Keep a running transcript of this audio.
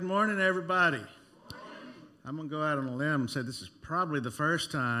morning, everybody. I'm going to go out on a limb and say this is probably the first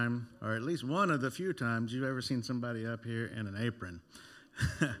time, or at least one of the few times, you've ever seen somebody up here in an apron.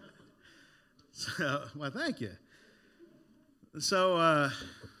 Well, thank you. So,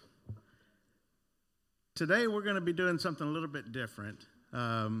 today we're going to be doing something a little bit different.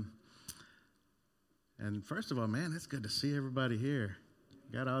 And first of all, man, it's good to see everybody here.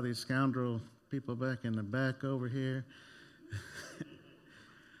 Got all these scoundrel people back in the back over here.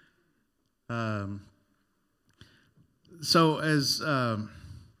 So as I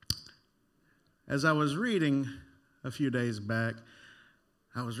was reading a few days back,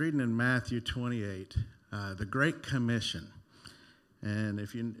 I was reading in Matthew 28, the Great Commission. And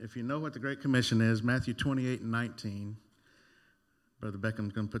if you know what the Great Commission is, Matthew 28 and 19, Brother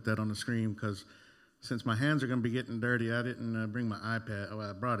Beckham's going to put that on the screen because since my hands are going to be getting dirty, I didn't bring my iPad. Well,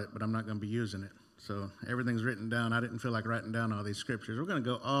 I brought it, but I'm not going to be using it. So everything's written down. I didn't feel like writing down all these scriptures. We're going to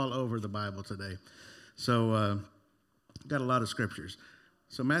go all over the Bible today. So got a lot of scriptures.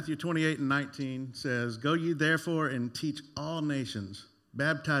 So Matthew 28 and 19 says, "Go ye therefore and teach all nations,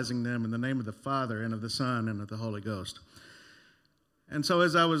 baptizing them in the name of the Father and of the Son and of the Holy Ghost." And so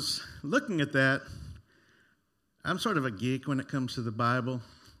as I was looking at that, I'm sort of a geek when it comes to the Bible,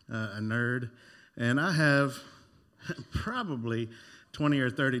 a nerd, and I have probably 20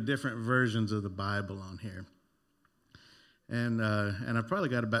 or 30 different versions of the Bible on here. And I've probably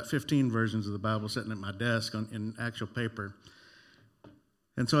got about 15 versions of the Bible sitting at my desk in actual paper.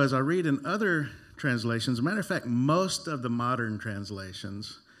 And so as I read in other translations, as a matter of fact, most of the modern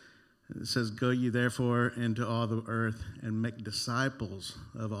translations, it says, "Go ye therefore into all the earth and make disciples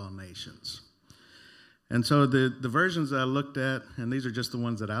of all nations." And so the versions that I looked at, and these are just the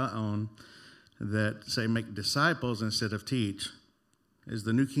ones that I own, that say make disciples instead of teach, is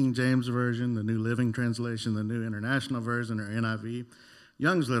the New King James Version, the New Living Translation, the New International Version, or NIV,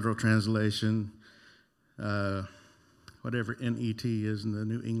 Young's Literal Translation, whatever NET is in the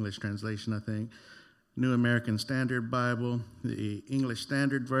New English Translation, I think, New American Standard Bible, the English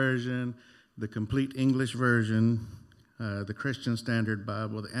Standard Version, the Complete English Version, the Christian Standard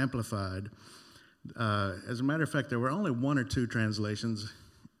Bible, the Amplified. As a matter of fact, there were only one or two translations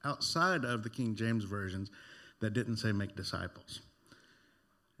outside of the King James versions that didn't say make disciples.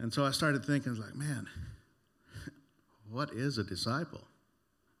 And so I started thinking, I was like, man, what is a disciple?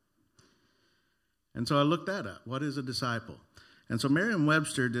 And so I looked that up. What is a disciple? And so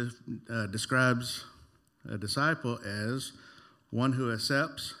Merriam-Webster describes a disciple as one who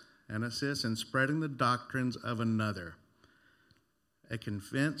accepts and assists in spreading the doctrines of another, a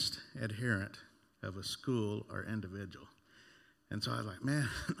convinced adherent of a school or individual. And so I was like, man,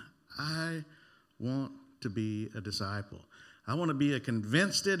 I want to be a disciple. I want to be a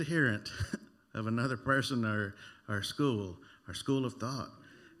convinced adherent of another person or school of thought.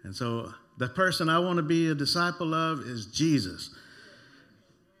 And so the person I want to be a disciple of is Jesus.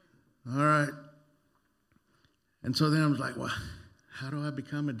 All right. And so then I was like, well, how do I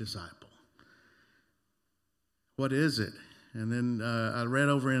become a disciple? What is it? And then I read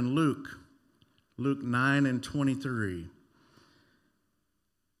over in Luke 9 and 23.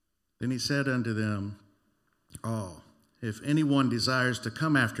 Then he said unto them all, "If anyone desires to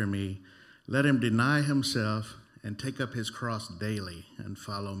come after me, let him deny himself and take up his cross daily and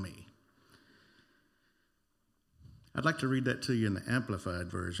follow me." I'd like to read that to you in the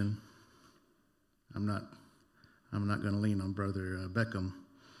Amplified version. I'm not going to lean on Brother Beckham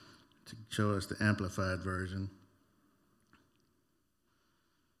to show us the Amplified version.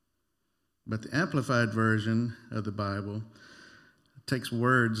 But the Amplified version of the Bible takes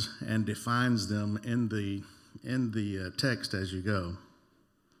words and defines them in the text as you go.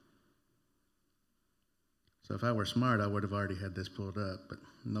 So if I were smart, I would have already had this pulled up, but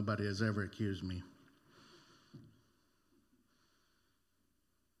nobody has ever accused me.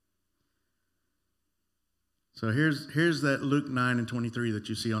 So here's that Luke 9 and 23 that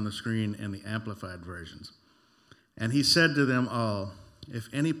you see on the screen in the Amplified versions. "And he said to them all, if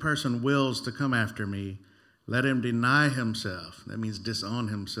any person wills to come after me, let him deny himself." That means disown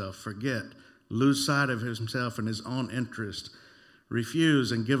himself, forget, lose sight of himself and his own interest,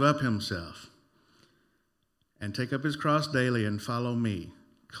 refuse and give up himself, and take up his cross daily and follow me.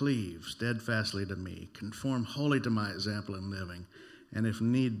 Cleave steadfastly to me, conform wholly to my example in living, and if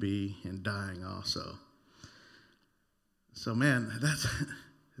need be, in dying also. So man,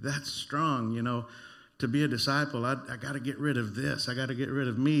 that's strong, you know. To be a disciple, I got to get rid of this. I got to get rid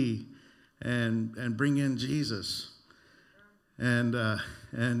of me and bring in Jesus and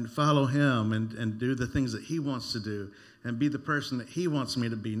follow him and do the things that he wants to do and be the person that he wants me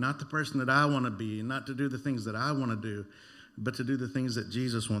to be, not the person that I want to be, not to do the things that I want to do, but to do the things that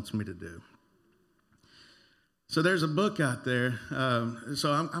Jesus wants me to do. So there's a book out there.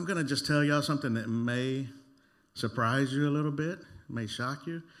 So I'm going to just tell y'all something that may surprise you a little bit, may shock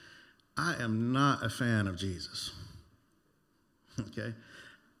you. I am not a fan of Jesus. Okay?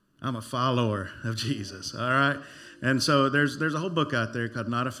 I'm a follower of Jesus, all right? And so there's a whole book out there called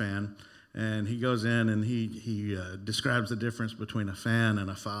Not a Fan, and he goes in and he describes the difference between a fan and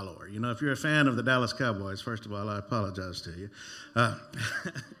a follower. You know, if you're a fan of the Dallas Cowboys, first of all, I apologize to you.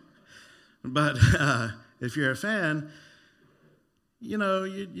 But if you're a fan, you know,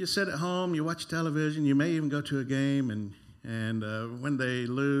 you sit at home, you watch television, you may even go to a game, and when they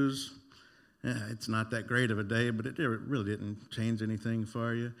lose, it's not that great of a day, but it really didn't change anything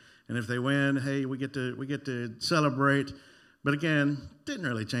for you. And if they win, hey, we get to celebrate. But again, didn't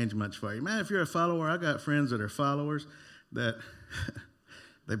really change much for you. Man, if you're a follower, I got friends that are followers that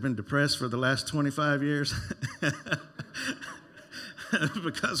they've been depressed for the last 25 years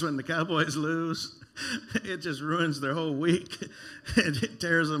because when the Cowboys lose, it just ruins their whole week. It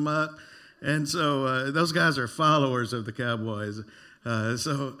tears them up. And so those guys are followers of the Cowboys.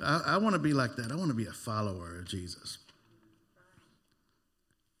 So I want to be like that. I want to be a follower of Jesus.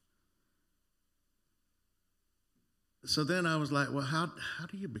 So then I was like, well, how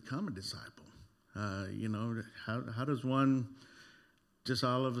do you become a disciple? You know, how does one just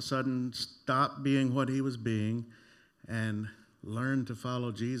all of a sudden stop being what he was being and learn to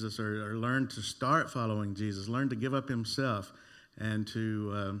follow Jesus, or learn to start following Jesus, learn to give up himself and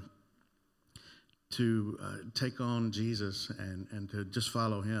to take on Jesus and to just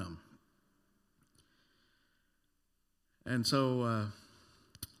follow him? And so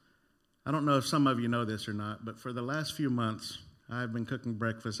I don't know if some of you know this or not, but for the last few months, I've been cooking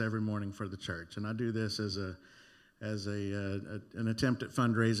breakfast every morning for the church, and I do this as an attempt at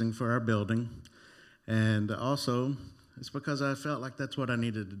fundraising for our building, and also it's because I felt like that's what I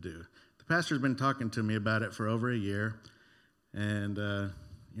needed to do. The pastor's been talking to me about it for over a year, and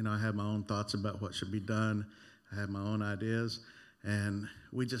you know, I have my own thoughts about what should be done. I have my own ideas, and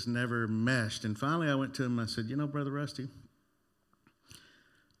we just never meshed. And finally, I went to him and I said, you know, Brother Rusty,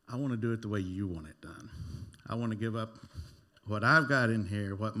 I want to do it the way you want it done. I want to give up what I've got in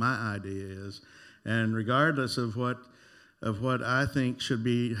here, what my idea is, and regardless of what I think should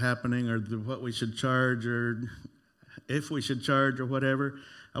be happening, or what we should charge, or if we should charge, or whatever,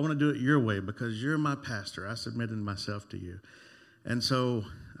 I want to do it your way because you're my pastor. I submitted myself to you. And so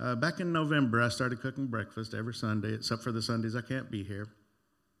back in November, I started cooking breakfast every Sunday, except for the Sundays I can't be here.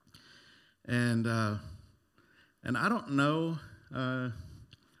 And I don't know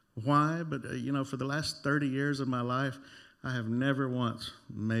why, but, you know, for the last 30 years of my life, I have never once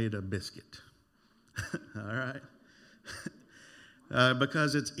made a biscuit. All right?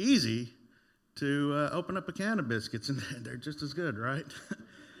 Because it's easy to open up a can of biscuits, and they're just as good, right?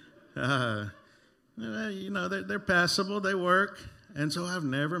 You know, they're passable, they work, and so I've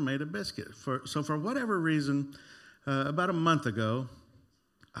never made a biscuit. So for whatever reason, about a month ago,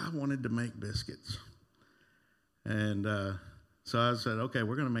 I wanted to make biscuits. And so I said, okay,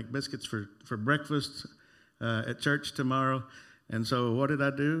 we're going to make biscuits for breakfast at church tomorrow. And so what did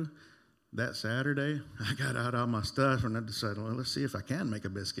I do? That Saturday, I got out all my stuff, and I decided, well, let's see if I can make a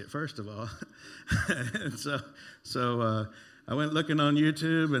biscuit, first of all. And so I went looking on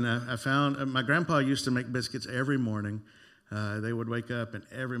YouTube, and I found my grandpa used to make biscuits every morning. They would wake up, and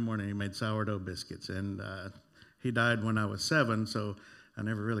every morning he made sourdough biscuits. And he died when I was 7, so I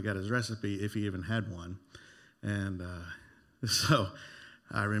never really got his recipe, if he even had one. And so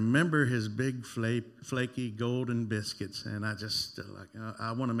I remember his big, flaky, golden biscuits, and I just,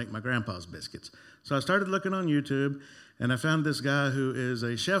 I want to make my grandpa's biscuits. So I started looking on YouTube, and I found this guy who is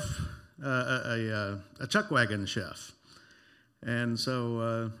a chef, a chuck wagon chef. And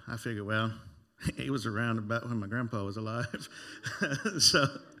so I figured, well, he was around about when my grandpa was alive. So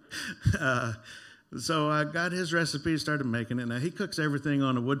I got his recipe, started making it. Now, he cooks everything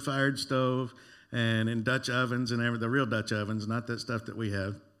on a wood-fired stove and in Dutch ovens and the real Dutch ovens, not that stuff that we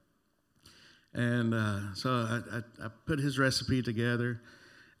have. And so I put his recipe together.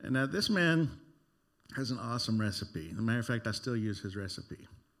 And now this man has an awesome recipe. As a matter of fact, I still use his recipe.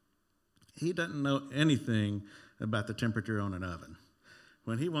 He doesn't know anything about the temperature on an oven.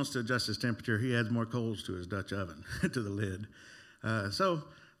 When he wants to adjust his temperature, he adds more coals to his Dutch oven, to the lid. So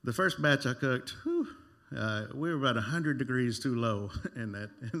the first batch I cooked, we were about 100 degrees too low in that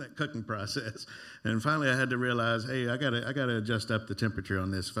cooking process. And finally I had to realize, hey, I gotta adjust up the temperature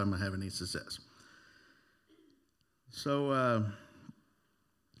on this if I'm gonna have any success. So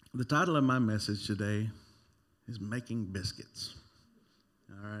the title of my message today is Making Biscuits.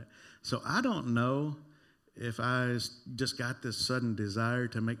 All right. So I don't know if I just got this sudden desire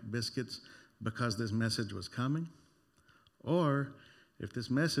to make biscuits because this message was coming, or if this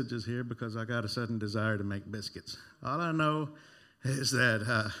message is here because I got a sudden desire to make biscuits. All I know is that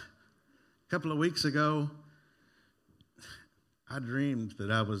a couple of weeks ago, I dreamed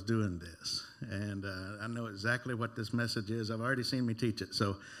that I was doing this, and I know exactly what this message is. I've already seen me teach it,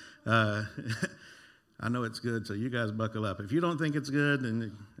 so I know it's good, so you guys buckle up. If you don't think it's good,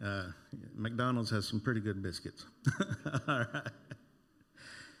 then McDonald's has some pretty good biscuits. All right.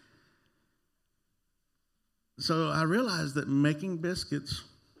 So I realized that making biscuits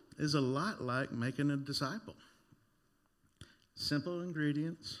is a lot like making a disciple. Simple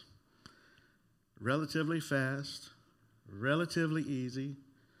ingredients, relatively fast, relatively easy.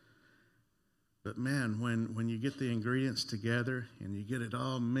 But man, when you get the ingredients together and you get it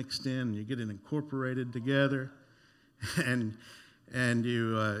all mixed in, and you get it incorporated together, and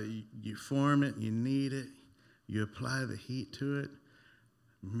you form it, you knead it, you apply the heat to it,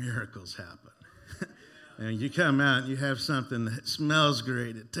 miracles happen. And you come out and you have something that smells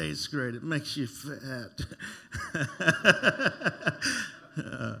great, it tastes great, it makes you fat.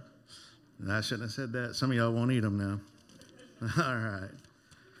 I shouldn't have said that. Some of y'all won't eat them now. All right.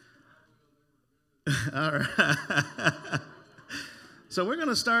 All right. So we're going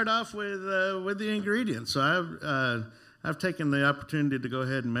to start off with the ingredients. So I've taken the opportunity to go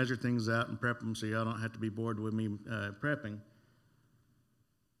ahead and measure things out and prep them so y'all don't have to be bored with me prepping.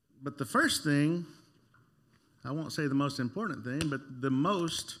 But the first thing, I won't say the most important thing, but the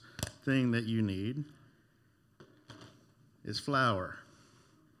most thing that you need is flour.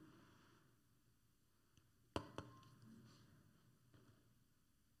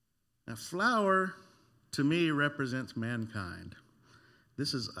 Now, flour, to me, represents mankind.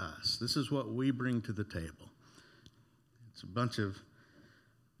 This is us. This is what we bring to the table. It's a bunch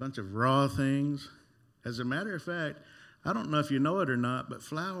of raw things. As a matter of fact, I don't know if you know it or not, but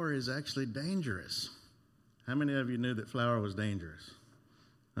flour is actually dangerous. How many of you knew that flour was dangerous?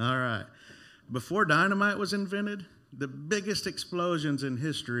 All right. Before dynamite was invented, the biggest explosions in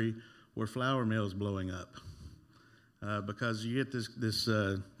history were flour mills blowing up because you get this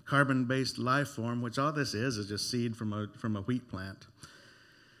carbon-based life form, which all this is just seed from a wheat plant.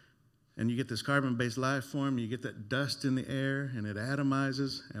 And you get this carbon-based life form, you get that dust in the air, and it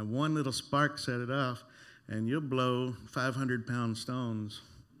atomizes, and one little spark set it off, and you'll blow 500-pound stones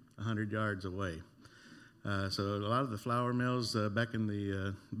 100 yards away. So a lot of the flour mills back in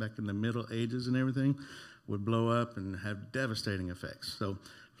the Middle Ages and everything would blow up and have devastating effects. So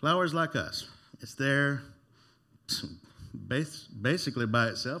flour's like us. It's there. Basically by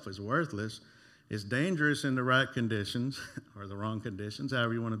itself is worthless. It's dangerous in the right conditions or the wrong conditions,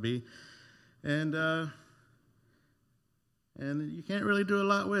 however you want to be, and you can't really do a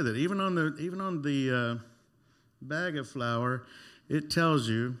lot with it. Even on the bag of flour, it tells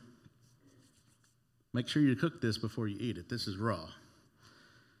you, make sure you cook this before you eat it. This is raw.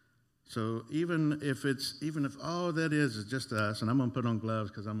 So even if all that is just us, and I'm going to put on gloves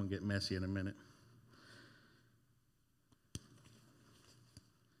because I'm going to get messy in a minute.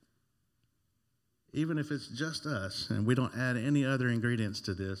 Even if it's just us and we don't add any other ingredients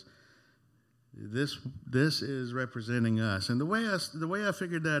to this is representing us. And the way I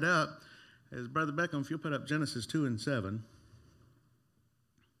figured that out is, Brother Beckham, if you'll put up Genesis 2:7.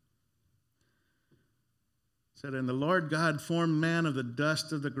 It said, "And the Lord God formed man of the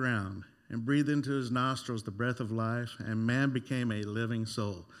dust of the ground and breathed into his nostrils the breath of life, and man became a living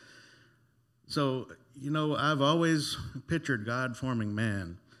soul." So, I've always pictured God forming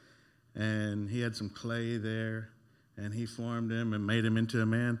man. And he had some clay there, and he formed him and made him into a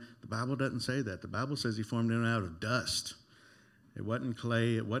man. The Bible doesn't say that. The Bible says he formed him out of dust. It wasn't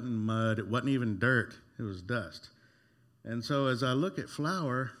clay. It wasn't mud. It wasn't even dirt. It was dust. And so as I look at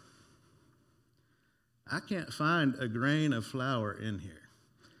flour, I can't find a grain of flour in here.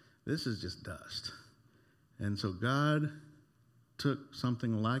 This is just dust. And so God took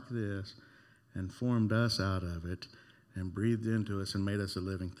something like this and formed us out of it and breathed into us and made us a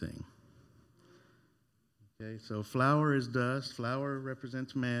living thing. Okay, so flour is dust. Flour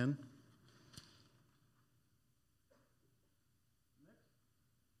represents man.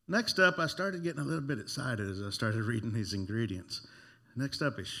 Next up, I started getting a little bit excited as I started reading these ingredients. Next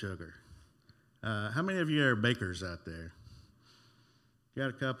up is sugar. How many of you are bakers out there?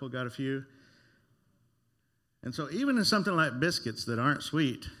 Got a couple, got a few? And so even in something like biscuits that aren't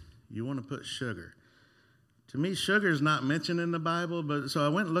sweet, you want to put sugar. To me, sugar is not mentioned in the Bible, but so I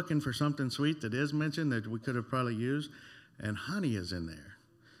went looking for something sweet that is mentioned that we could have probably used, and honey is in there.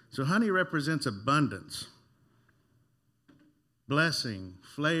 So honey represents abundance, blessing,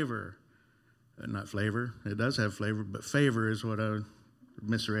 flavor, not flavor. It does have flavor, but favor is what I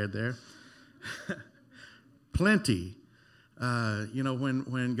misread there. Plenty.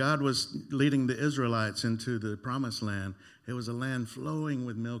 When God was leading the Israelites into the promised land, it was a land flowing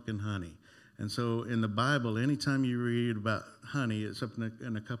with milk and honey. And so in the Bible, anytime you read about honey, except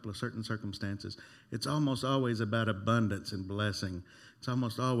in a couple of certain circumstances, it's almost always about abundance and blessing. It's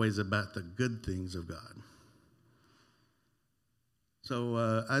almost always about the good things of God.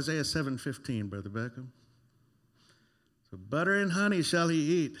 So Isaiah 7:15, Brother Beckham. So butter and honey shall he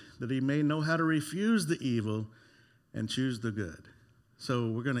eat, that he may know how to refuse the evil and choose the good. So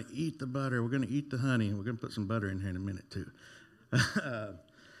we're going to eat the butter, we're going to eat the honey, and we're going to put some butter in here in a minute too.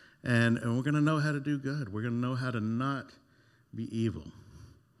 And we're going to know how to do good. We're going to know how to not be evil.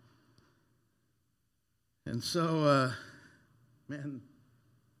 And so,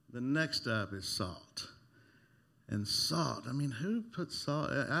 the next up is salt. And salt, who puts salt?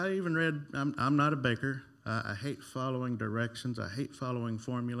 I even read, I'm not a baker. I hate following directions. I hate following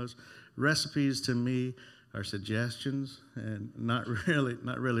formulas. Recipes to me are suggestions and not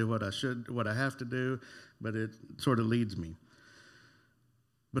really what I have to do, but it sort of leads me.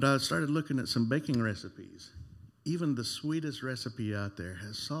 But I started looking at some baking recipes. Even the sweetest recipe out there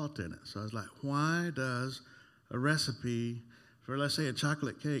has salt in it. So I was like, why does a recipe for, let's say, a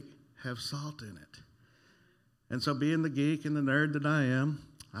chocolate cake have salt in it? And so being the geek and the nerd that I am,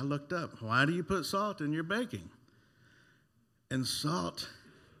 I looked up, why do you put salt in your baking? And salt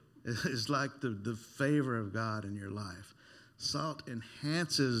is like the favor of God in your life. Salt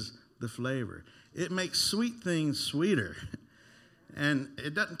enhances the flavor. It makes sweet things sweeter. And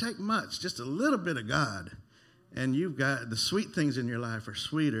it doesn't take much, just a little bit of God. And you've got the sweet things in your life are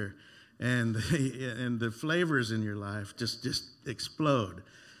sweeter. And the flavors in your life just explode.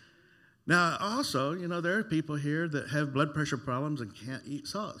 Now, also, there are people here that have blood pressure problems and can't eat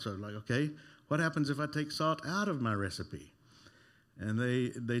salt. So, okay, what happens if I take salt out of my recipe? And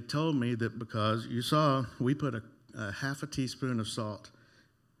they told me that because you saw we put a half a teaspoon of salt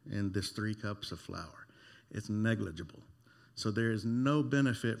in this 3 cups of flour. It's negligible. So there is no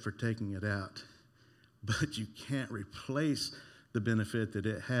benefit for taking it out. But you can't replace the benefit that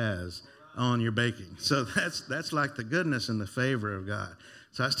it has on your baking. So that's like the goodness and the favor of God.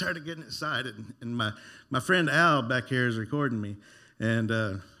 So I started getting excited, and my friend Al back here is recording me, and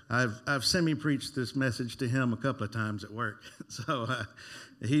I've semi-preached this message to him a couple of times at work. So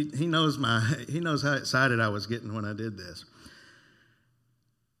he knows how excited I was getting when I did this.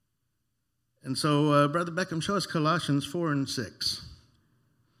 And so, Brother Beckham, show us Colossians 4:6.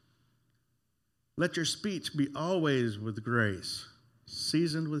 Let your speech be always with grace,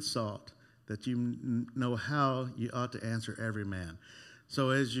 seasoned with salt, that you know how you ought to answer every man. So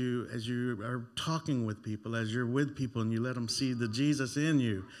as you are talking with people, as you're with people, and you let them see the Jesus in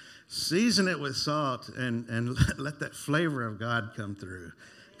you, season it with salt and let that flavor of God come through.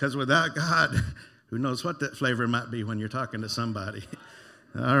 Because without God, who knows what that flavor might be when you're talking to somebody.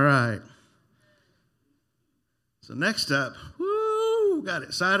 All right. So next up, got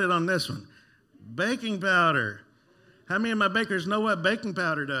excited on this one. Baking powder. How many of my bakers know what baking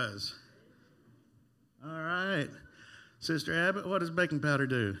powder does? All right. Sister Abbott, what does baking powder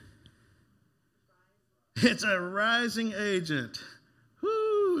do? It's a rising agent.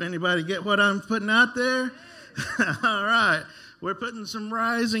 Woo! Anybody get what I'm putting out there? All right. We're putting some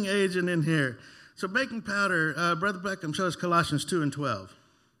rising agent in here. So baking powder, Brother Beckham shows Colossians 2:12.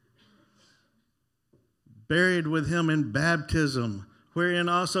 Buried with him in baptism, wherein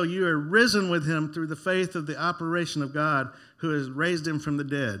also you are risen with him through the faith of the operation of God who has raised him from the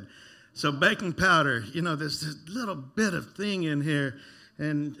dead. So baking powder, there's this little bit of thing in here,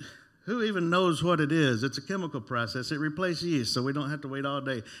 and who even knows what it is? It's a chemical process. It replaces yeast, so we don't have to wait all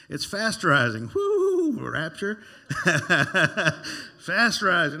day. It's fast rising. Woo, rapture. Fast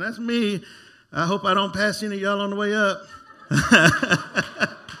rising, that's me. I hope I don't pass any of y'all on the way up.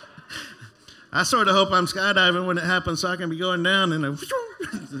 I sort of hope I'm skydiving when it happens so I can be going down and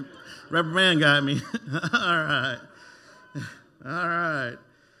the rubber band got me. All right.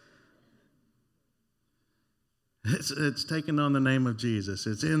 It's taking on the name of Jesus.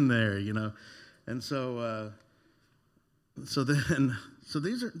 It's in there, And so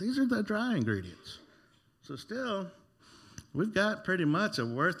these are the dry ingredients. So still, we've got pretty much a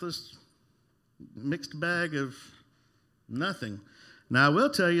worthless mixed bag of nothing. Now, I will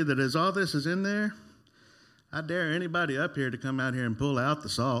tell you that as all this is in there, I dare anybody up here to come out here and pull out the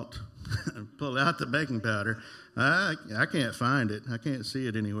salt, pull out the baking powder. I can't find it. I can't see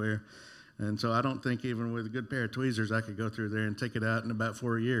it anywhere. And so I don't think even with a good pair of tweezers I could go through there and take it out in about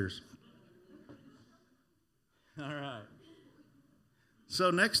 4 years. All right. So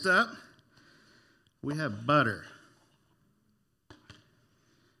next up, we have butter.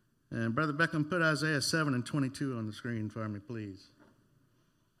 And Brother Beckham, put Isaiah 7:22 on the screen for me, please.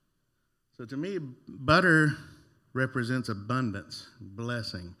 So to me, butter represents abundance,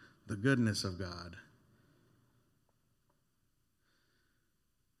 blessing, the goodness of God.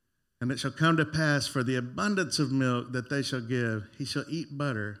 And it shall come to pass for the abundance of milk that they shall give, he shall eat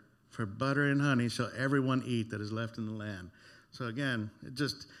butter, for butter and honey shall everyone eat that is left in the land. So again,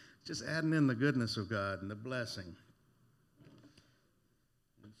 just adding in the goodness of God and the blessing.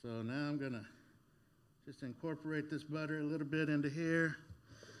 And so now I'm going to just incorporate this butter a little bit into here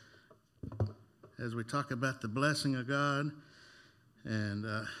as we talk about the blessing of God and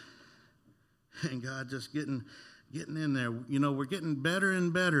God just getting in there. You know, we're getting better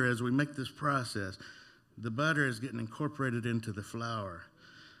and better as we make this process. The butter is getting incorporated into the flour.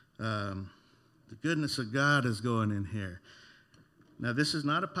 The goodness of God is going in here. Now, this is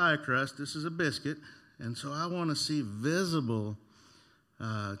not a pie crust. This is a biscuit. And so I want to see visible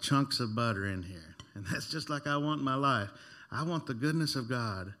chunks of butter in here. And that's just like I want in my life. I want the goodness of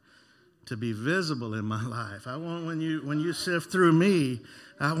God to be visible in my life. I want when you sift through me,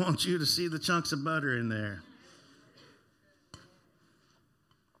 I want you to see the chunks of butter in there.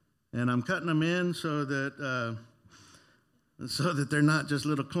 And I'm cutting them in so that they're not just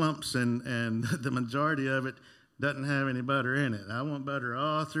little clumps and the majority of it doesn't have any butter in it. I want butter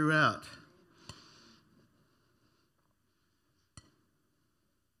all throughout.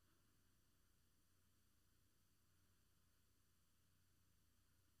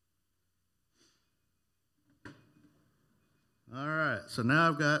 All right, so now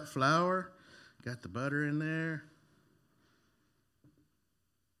I've got flour, got the butter in there.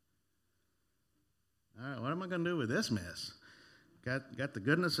 All right, what am I going to do with this mess? Got the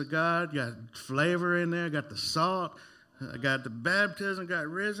goodness of God, got flavor in there, got the salt, got the baptism, got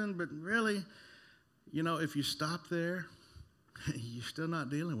risen, but really, you know, if you stop there, you're still not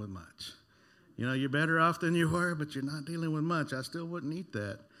dealing with much. You know, you're better off than you were, but you're not dealing with much. I still wouldn't eat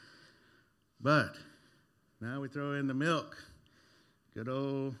that. But now we throw in the milk, good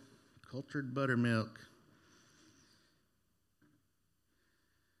old cultured buttermilk.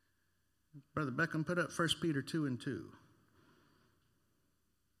 Brother Beckham, put up 1 Peter 2:2.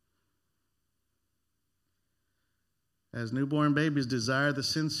 As newborn babies desire the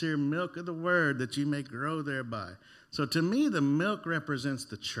sincere milk of the word that you may grow thereby. So to me, the milk represents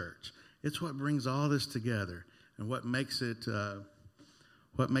the church. It's what brings all this together and what makes it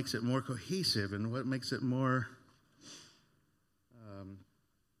more cohesive and what makes it more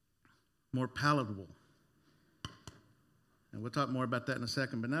palatable. And we'll talk more about that in a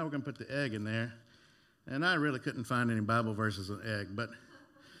second, but now we're going to put the egg in there. And I really couldn't find any Bible verses on egg, but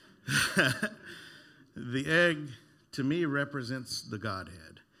the egg, to me, represents the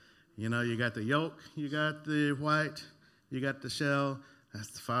Godhead. You know, you got the yolk, you got the white, you got the shell.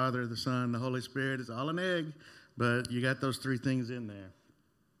 That's the Father, the Son, the Holy Spirit. It's all an egg, but you got those three things in there.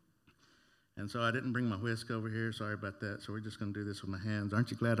 And so I didn't bring my whisk over here. Sorry about that. So we're just going to do this with my hands.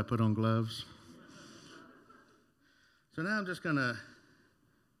 Aren't you glad I put on gloves? So now I'm just going to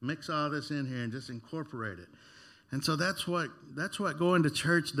mix all this in here and just incorporate it. And so that's what going to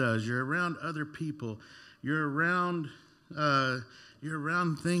church does. You're around other people. You're around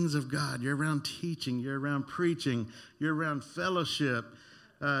things of God. You're around teaching. You're around preaching. You're around fellowship.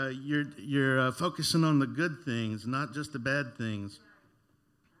 You're focusing on the good things, not just the bad things.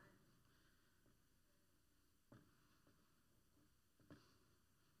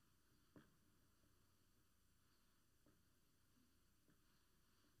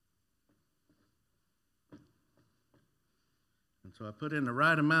 So I put in the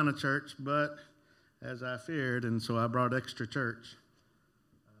right amount of church, but as I feared, and so I brought extra church.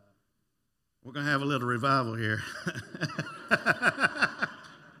 We're going to have a little revival here.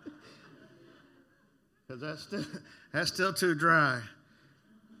 Because that's still too dry.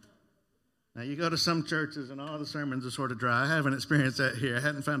 Now, you go to some churches, and all the sermons are sort of dry. I haven't experienced that here. I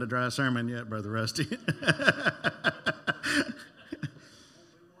hadn't found a dry sermon yet, Brother Rusty.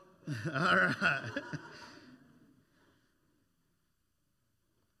 All right.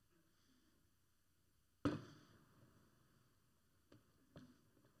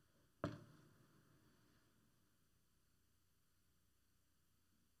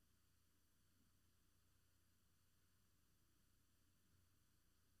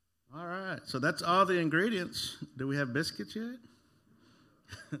 All right, so that's all the ingredients. Do we have biscuits yet?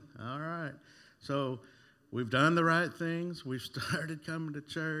 All right, so we've done the right things. We've started coming to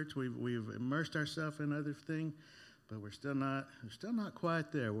church. We've immersed ourselves in other things, but we're still not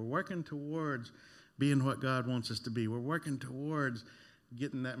quite there. We're working towards being what God wants us to be. We're working towards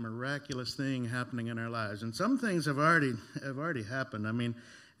getting that miraculous thing happening in our lives. And some things have already happened. I mean,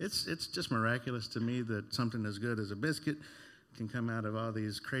 it's just miraculous to me that something as good as a biscuit can come out of all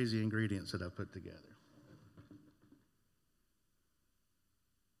these crazy ingredients that I put together.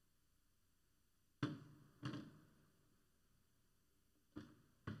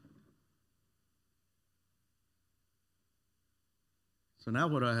 So now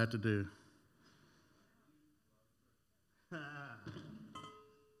what do I have to do?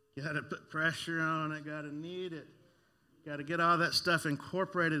 Got to put pressure on it, got to knead it, got to get all that stuff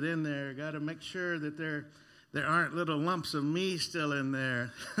incorporated in there, got to make sure that there aren't little lumps of me still in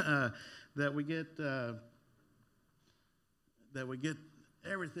there, that we get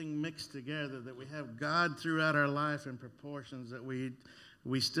everything mixed together, that we have God throughout our life in proportions, that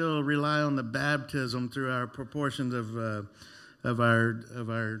we still rely on the baptism through our proportions of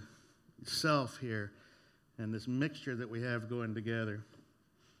our self here, and this mixture that we have going together.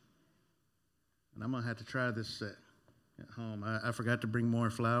 And I'm going to have to try this at home. I forgot to bring more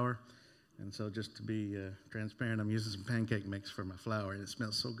flour, and so just to be transparent, I'm using some pancake mix for my flour, and it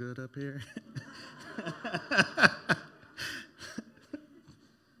smells so good up here.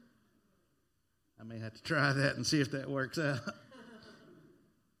 I may have to try that and see if that works out.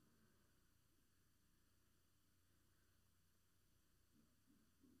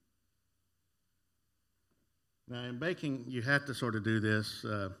 Now, in baking, you have to sort of do this,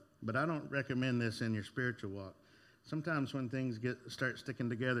 but I don't recommend this in your spiritual walk. Sometimes when things start sticking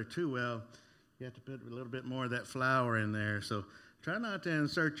together too well, you have to put a little bit more of that flour in there. So try not to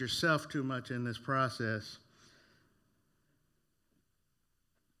insert yourself too much in this process.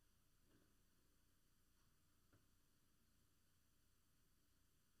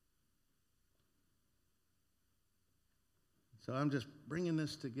 So I'm just bringing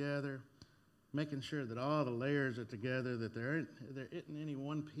this together, making sure that all the layers are together, that there isn't any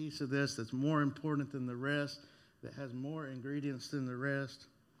one piece of this that's more important than the rest, that has more ingredients than the rest,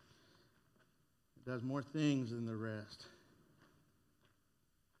 it does more things than the rest.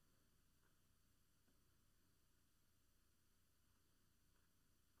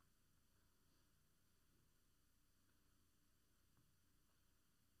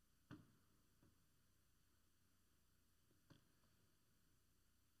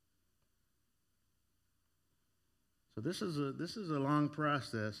 So this is a long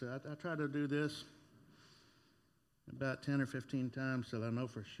process. I try to do this about 10 or 15 times till I know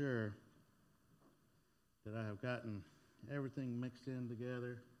for sure that I have gotten everything mixed in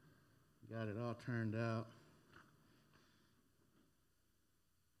together, got it all turned out.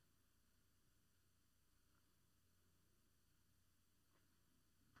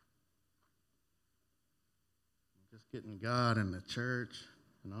 Just getting God and the church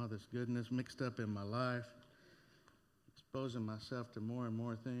and all this goodness mixed up in my life. Exposing myself to more and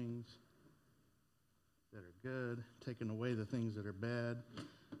more things that are good, taking away the things that are bad,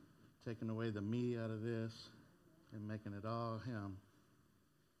 taking away the me out of this, and making it all Him.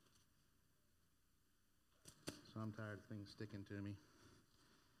 So I'm tired of things sticking to me.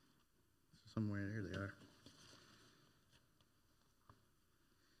 Somewhere, here they are.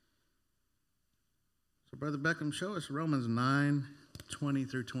 So Brother Beckham, show us Romans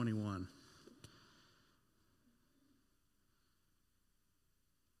 9:20 through 21.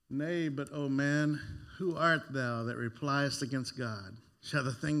 Nay, but, O man, who art thou that repliest against God? Shall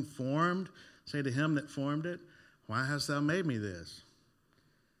the thing formed say to him that formed it, why hast thou made me this?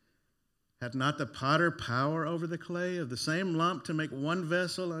 Hath not the potter power over the clay of the same lump to make one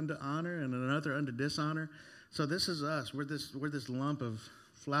vessel unto honor and another unto dishonor? So this is us. We're this lump of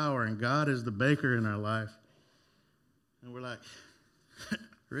flour, and God is the baker in our life. And we're like,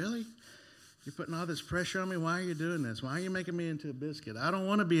 really? You're putting all this pressure on me? Why are you doing this? Why are you making me into a biscuit? I don't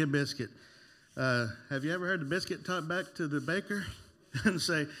want to be a biscuit. Have you ever heard the biscuit talk back to the baker and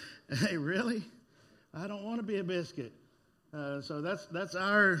say, hey, really? I don't want to be a biscuit. So that's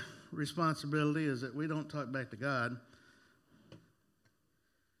our responsibility, is that we don't talk back to God.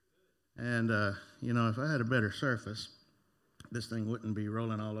 And, if I had a better surface, this thing wouldn't be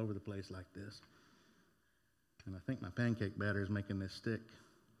rolling all over the place like this. And I think my pancake batter is making this stick.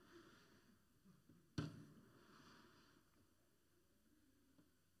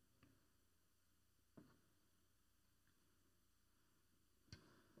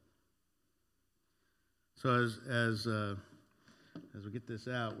 So as we get this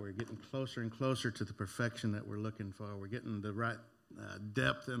out, we're getting closer and closer to the perfection that we're looking for. We're getting the right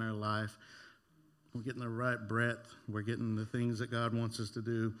depth in our life. We're getting the right breadth. We're getting the things that God wants us to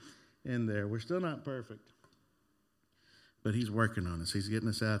do in there. We're still not perfect, but He's working on us. He's getting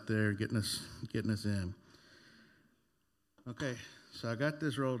us out there, getting us in. Okay, So I got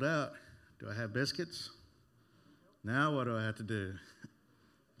this rolled out. Do I have biscuits? Now what do I have to do?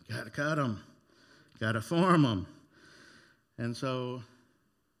 Got to cut them. Got to form them. And so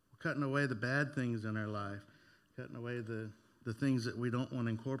we're cutting away the bad things in our life, cutting away the things that we don't want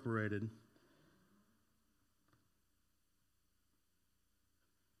incorporated.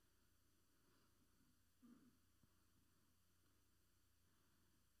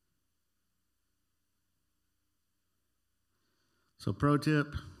 So pro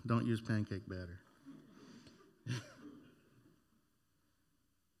tip, don't use pancake batter.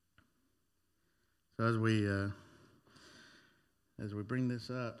 So as we bring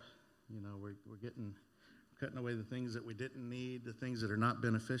this up, we're cutting away the things that we didn't need, the things that are not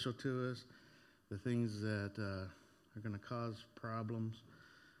beneficial to us, the things that are going to cause problems,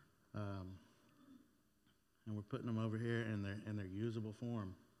 and we're putting them over here in their usable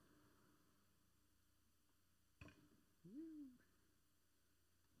form.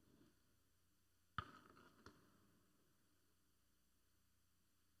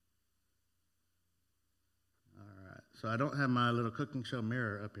 So I don't have my little cooking show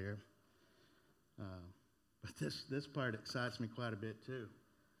mirror up here, but this part excites me quite a bit too.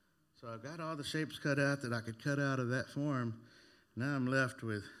 So I've got all the shapes cut out that I could cut out of that form. Now I'm left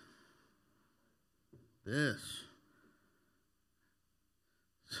with this.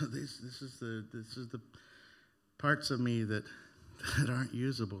 So this is the parts of me that aren't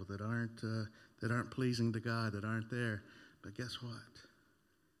usable, that aren't pleasing to God, that aren't there. But guess what?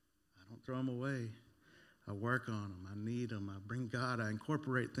 I don't throw them away. I work on them. I need them. I bring God. I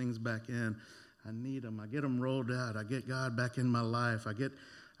incorporate things back in. I need them. I get them rolled out. I get God back in my life. I get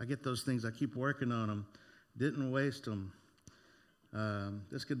those things. I keep working on them. Didn't waste them.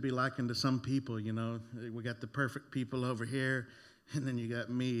 This could be likened to some people, We got the perfect people over here, and then you got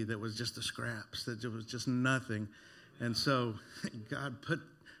me that was just the scraps, that was just nothing. And so God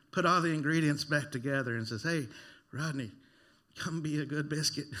put all the ingredients back together and says, hey, Rodney, come be a good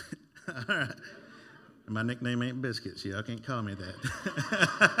biscuit. All right. My nickname ain't Biscuits. Y'all can't call me that.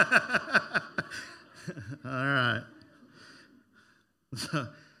 All right. So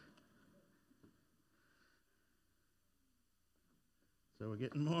we're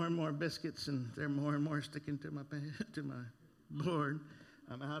getting more and more biscuits, and they're more and more sticking to my board.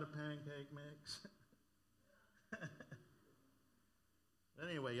 I'm out of pancake mix.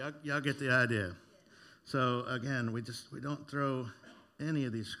 Anyway, y'all get the idea. So again, we don't throw any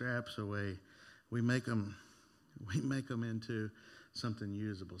of these scraps away. We make them into something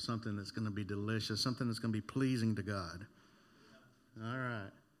usable, something that's going to be delicious, something that's going to be pleasing to God. All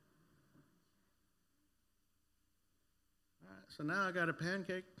right. So now I got a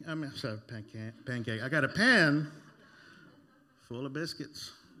pancake. I got a pan full of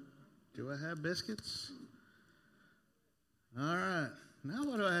biscuits. Do I have biscuits? All right. Now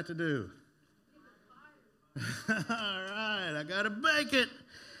what do I have to do? All right. I got to bake it.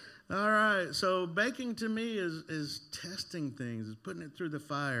 All right, so baking to me is testing things, is putting it through the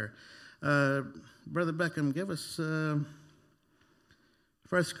fire. Brother Beckham, give us 1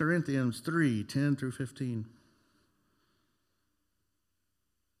 Corinthians 3:10 through 15.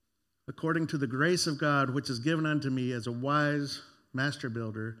 According to the grace of God, which is given unto me as a wise master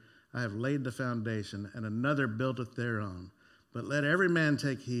builder, I have laid the foundation, and another buildeth thereon. But let every man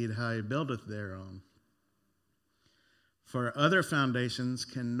take heed how he buildeth thereon. For other foundations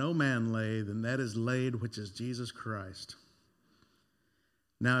can no man lay than that is laid, which is Jesus Christ.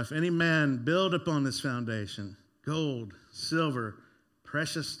 Now, if any man build upon this foundation, gold, silver,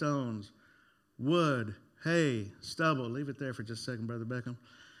 precious stones, wood, hay, stubble. Leave it there for just a second, Brother Beckham.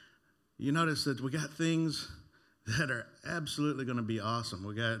 You notice that we got things that are absolutely going to be awesome.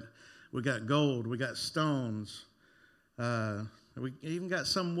 We got gold, we got stones. We even got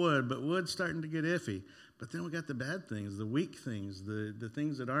some wood, but wood's starting to get iffy. But then we got the bad things, the weak things, the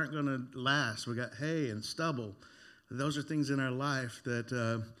things that aren't going to last. We got hay and stubble. Those are things in our life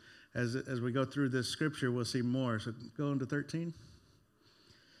that as we go through this scripture, we'll see more. So go into 13.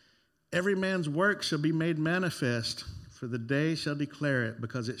 Every man's work shall be made manifest, for the day shall declare it,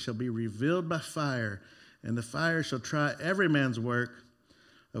 because it shall be revealed by fire, and the fire shall try every man's work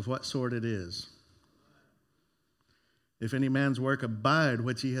of what sort it is. If any man's work abide,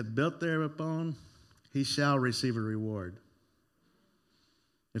 which he hath built thereupon, he shall receive a reward.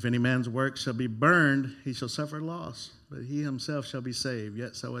 If any man's work shall be burned, he shall suffer loss, but he himself shall be saved,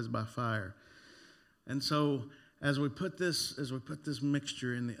 yet so as by fire. And so as we put this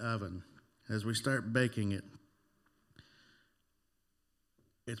mixture in the oven, as we start baking it,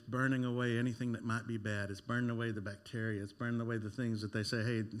 it's burning away anything that might be bad. It's burning away the bacteria. It's burning away the things that they say,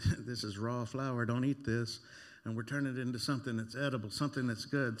 hey, this is raw flour, don't eat this. and we're turning it into something that's edible, something that's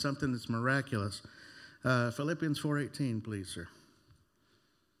good, something that's miraculous. Philippians 4:18, please, sir.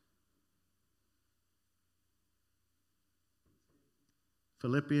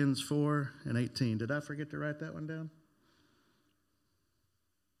 Philippians 4:18. Did I forget to write that one down?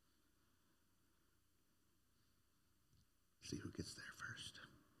 See who gets there first.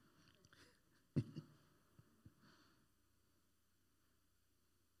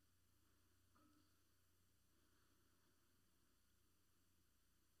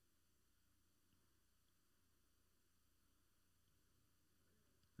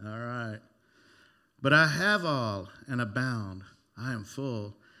 All right. But I have all and abound. I am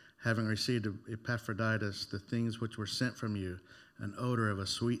full, having received of Epaphroditus the things which were sent from you, an odor of a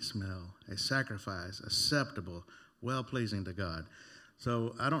sweet smell, a sacrifice, acceptable, well-pleasing to God.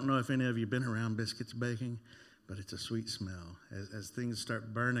 So I don't know if any of you have been around biscuits baking, but it's a sweet smell. As things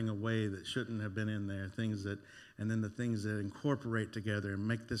start burning away that shouldn't have been in there, and then the things that incorporate together and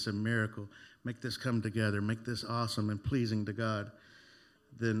make this a miracle, make this come together, make this awesome and pleasing to God,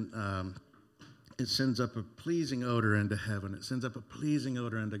 then it sends up a pleasing odor into heaven. It sends up a pleasing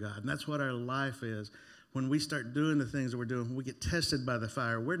odor into God. And that's what our life is. When we start doing the things that we're doing, when we get tested by the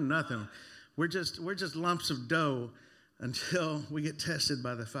fire, we're nothing. We're just lumps of dough until we get tested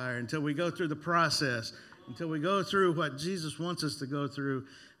by the fire, until we go through the process, until we go through what Jesus wants us to go through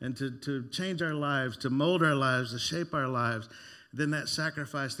and to change our lives, to mold our lives, to shape our lives. Then that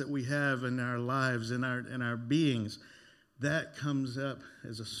sacrifice that we have in our lives, in our beings, that comes up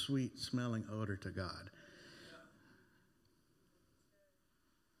as a sweet smelling odor to God.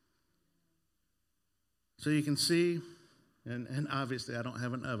 So you can see, and obviously I don't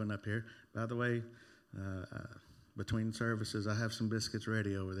have an oven up here. By the way, between services, I have some biscuits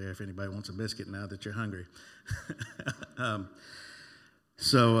ready over there if anybody wants a biscuit now that you're hungry.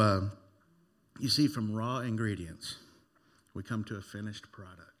 You see, from raw ingredients, we come to a finished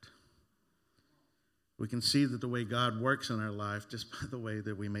product. We can see that the way God works in our life just by the way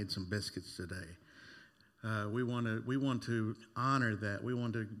that we made some biscuits today. We want to honor that. We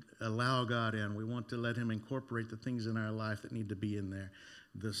want to allow God in. We want to let him incorporate the things in our life that need to be in there.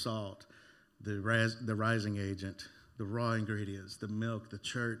 The salt, the rising agent, the raw ingredients, the milk, the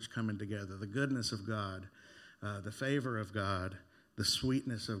church coming together, the goodness of God, the favor of God, the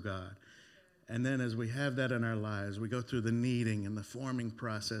sweetness of God. And then as we have that in our lives, we go through the kneading and the forming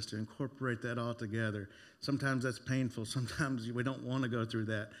process to incorporate that all together. Sometimes that's painful. Sometimes we don't want to go through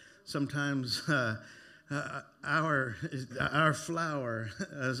that. Sometimes our flour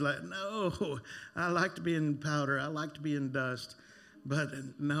is like, no, I like to be in powder. I like to be in dust. But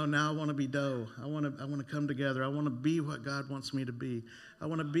no, now I want to be dough. I want to come together. I want to be what God wants me to be. I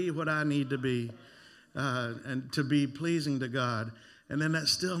want to be what I need to be and to be pleasing to God. And then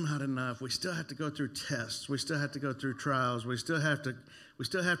that's still not enough. We still have to go through tests. We still have to go through trials. We still have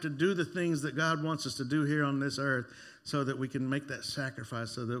to do the things that God wants us to do here on this earth so that we can make that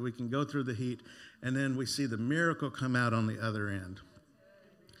sacrifice, so that we can go through the heat, and then we see the miracle come out on the other end.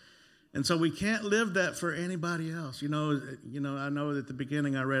 And so we can't live that for anybody else. You know, I know at the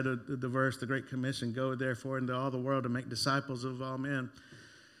beginning I read the verse, the Great Commission, go therefore into all the world to make disciples of all men.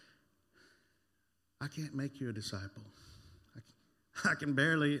 I can't make you a disciple. I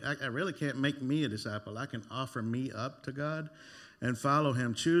really can't make me a disciple. I can offer me up to God and follow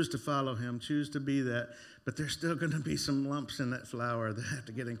him, choose to follow him, choose to be that. But there's still going to be some lumps in that flour that have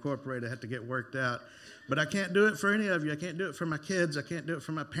to get incorporated, have to get worked out. But I can't do it for any of you. I can't do it for my kids. I can't do it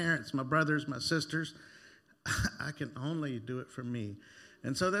for my parents, my brothers, my sisters. I can only do it for me.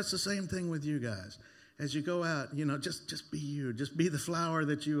 And so that's the same thing with you guys. As you go out, just be you. Just be the flour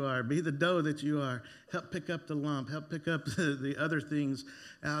that you are. Be the dough that you are. Help pick up the lump. Help pick up the other things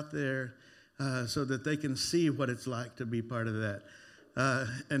out there so that they can see what it's like to be part of that.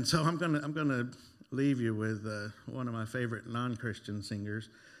 And so I'm gonna leave you with one of my favorite non-Christian singers.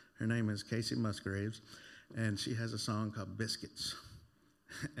 Her name is Casey Musgraves, and she has a song called Biscuits.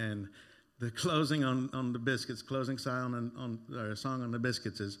 And the closing on the Biscuits, closing song on the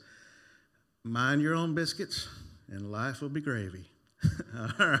Biscuits is, mind your own biscuits, and life will be gravy.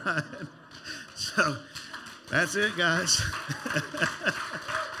 All right. So that's it, guys.